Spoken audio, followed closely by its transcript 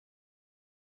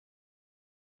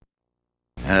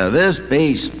This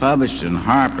piece, published in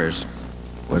Harper's,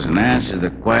 was an answer to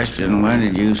the question, when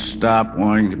did you stop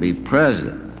wanting to be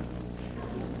president?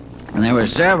 And there were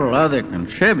several other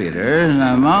contributors, and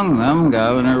among them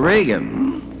Governor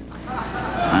Reagan.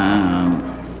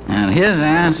 And his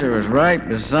answer was right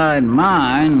beside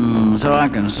mine, so I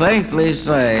can safely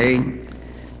say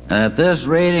that this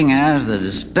reading has the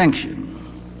distinction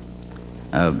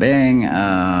of being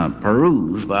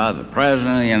perused by the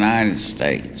President of the United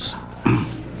States.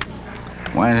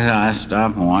 When did I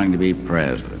stop wanting to be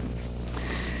president?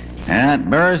 At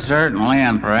birth, certainly,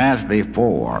 and perhaps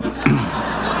before.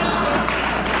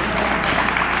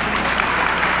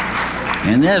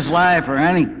 In this life or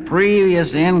any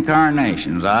previous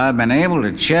incarnations I've been able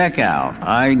to check out,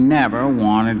 I never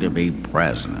wanted to be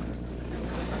president.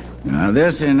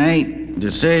 This innate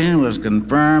decision was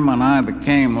confirmed when I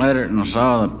became literate and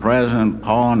saw the president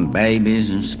pawing babies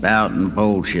and spouting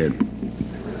bullshit.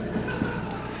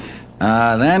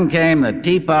 Then came the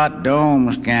Teapot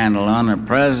Dome scandal under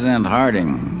President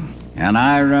Harding, and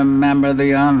I remember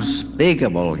the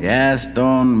unspeakable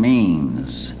Gaston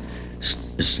memes.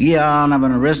 Scion of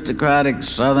an aristocratic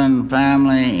Southern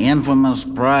family, infamous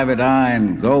private eye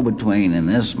and go-between in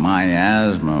this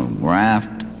miasma of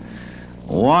graft,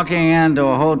 walking into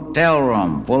a hotel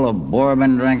room full of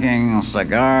bourbon-drinking,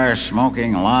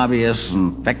 cigar-smoking lobbyists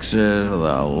and fixers with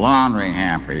a laundry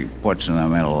hamper he puts in the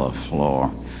middle of the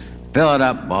floor. Fill it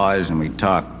up, boys, and we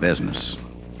talk business.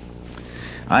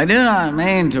 I do not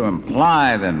mean to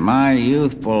imply that my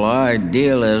youthful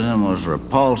idealism was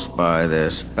repulsed by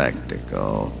this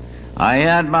spectacle. I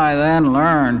had by then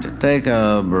learned to take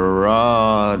a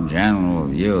broad, general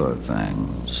view of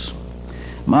things.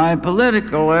 My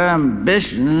political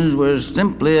ambitions were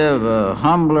simply of a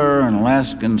humbler and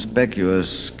less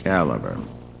conspicuous caliber.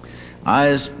 I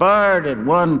aspired at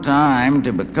one time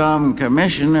to become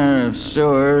Commissioner of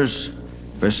Sewers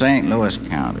for St. Louis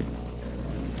County.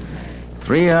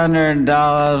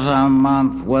 $300 a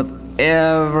month with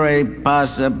every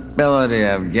possibility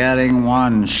of getting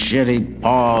one shitty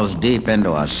paws deep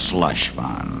into a slush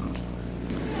fund.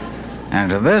 And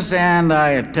to this end, I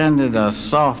attended a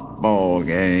softball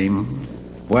game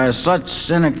where such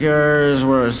sinecures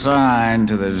were assigned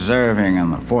to the deserving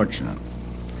and the fortunate.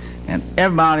 And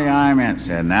everybody I met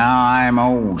said, now I'm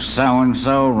old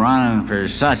so-and-so running for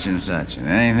such and such, and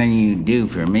anything you do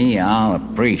for me, I'll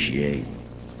appreciate.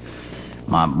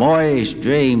 My boyish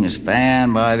dream is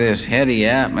fanned by this heady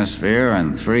atmosphere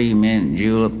and 3 mint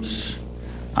juleps.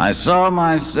 I saw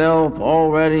myself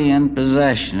already in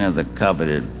possession of the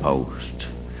coveted post,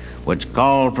 which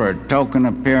called for a token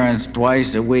appearance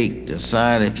twice a week to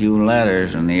sign a few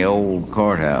letters in the old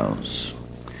courthouse.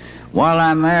 While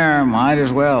I'm there, might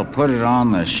as well put it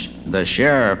on the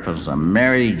sheriff as a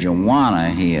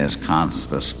marijuana he has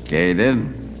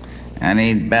confiscated. And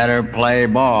he'd better play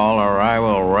ball or I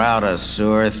will route a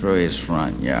sewer through his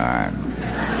front yard.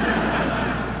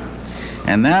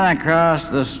 And then across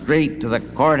the street to the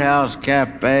Courthouse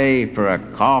Cafe for a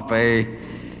coffee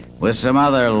with some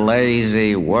other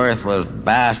lazy, worthless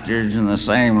bastards in the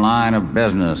same line of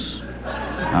business.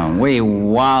 And we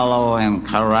wallow in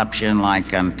corruption like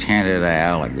contented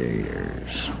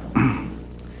alligators.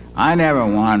 I never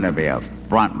wanted to be a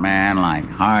front man like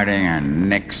Harding or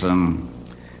Nixon,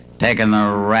 taking the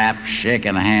rap,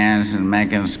 shaking hands, and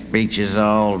making speeches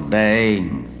all day.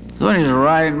 Who in his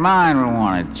right mind would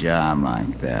want a job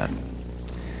like that?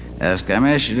 As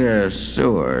Commissioner of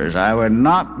Sewers, I would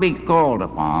not be called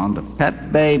upon to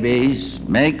pet babies,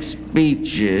 make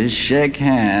speeches, shake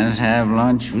hands, have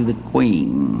lunch with the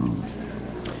Queen.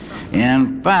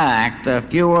 In fact, the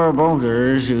fewer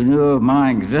voters who knew of my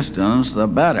existence, the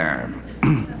better.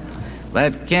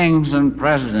 Let kings and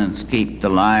presidents keep the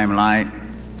limelight.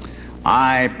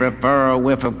 I prefer a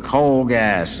whiff of coal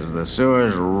gas as the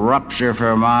sewers rupture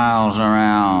for miles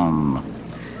around.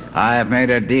 I have made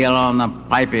a deal on the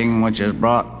piping which has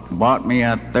bought me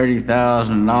a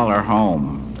 $30,000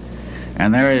 home.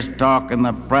 And there is talk in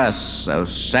the press of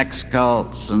sex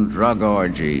cults and drug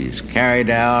orgies carried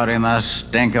out in the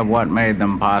stink of what made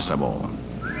them possible.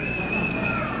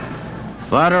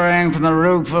 Fluttering from the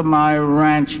roof of my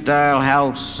ranch-style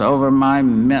house over my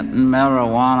mint and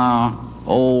marijuana,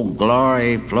 Old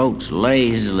Glory floats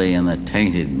lazily in the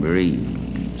tainted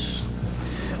breeze.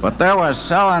 But there were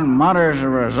sullen mutters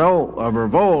of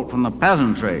revolt from the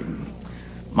peasantry.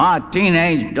 My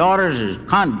teenage daughters is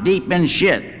cunt deep in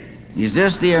shit. Is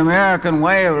this the American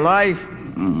way of life?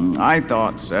 I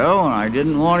thought so, and I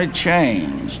didn't want it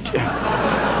changed.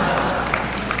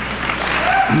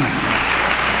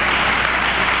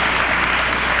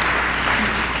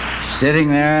 Sitting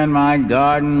there in my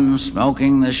garden,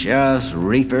 smoking the sheriff's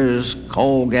reefers,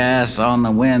 coal gas on the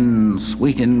wind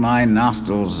sweetened my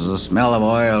nostrils as the smell of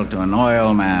oil to an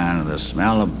oil man, the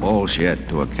smell of bullshit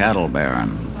to a cattle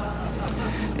baron.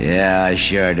 Yeah, I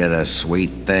sure did a sweet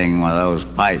thing with those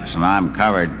pipes, and I'm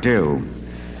covered, too.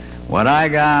 What I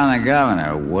got on the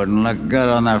governor wouldn't look good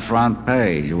on the front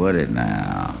page, would it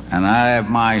now? And I have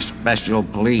my special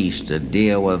police to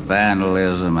deal with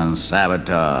vandalism and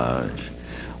sabotage.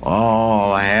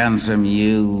 All handsome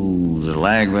youths,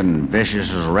 languid and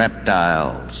vicious as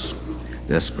reptiles,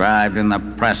 described in the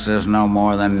press as no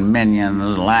more than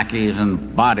minions, lackeys,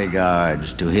 and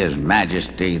bodyguards to His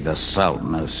Majesty the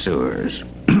Sultan of Sewers.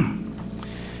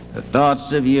 The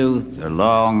thoughts of youth are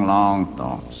long, long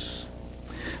thoughts.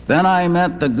 Then I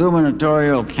met the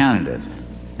gubernatorial candidate,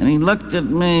 and he looked at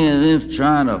me as if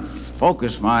trying to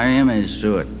focus my image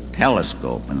through a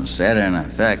telescope and said, in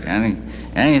effect,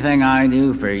 anything I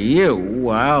do for you,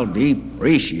 I'll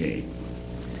depreciate.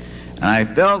 And I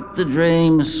felt the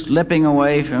dream slipping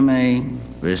away from me,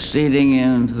 receding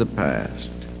into the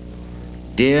past.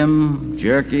 Dim,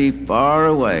 jerky, far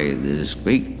away, the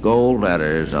discreet gold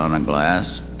letters on a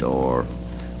glass door.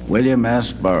 William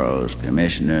S. Burroughs,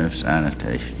 Commissioner of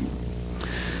Sanitation.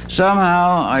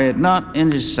 Somehow I had not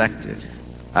intersected.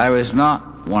 I was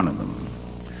not one of them.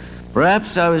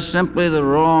 Perhaps I was simply the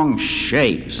wrong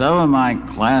shape. Some of my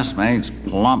classmates,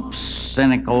 plump,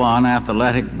 cynical,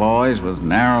 unathletic boys with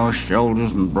narrow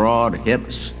shoulders and broad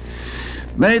hips,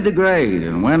 made the grade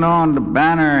and went on to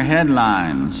banner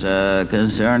headlines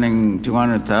concerning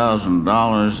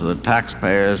 $200,000 of the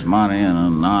taxpayers' money in a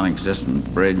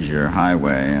non-existent bridge or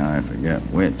highway, I forget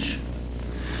which.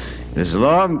 It was a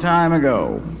long time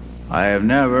ago. I have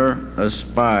never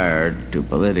aspired to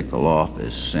political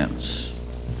office since.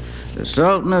 The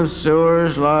Sultan of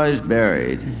Sewers lies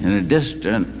buried in a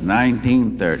distant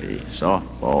 1930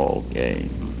 softball game.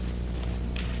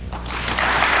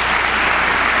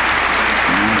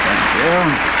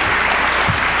 Thank you.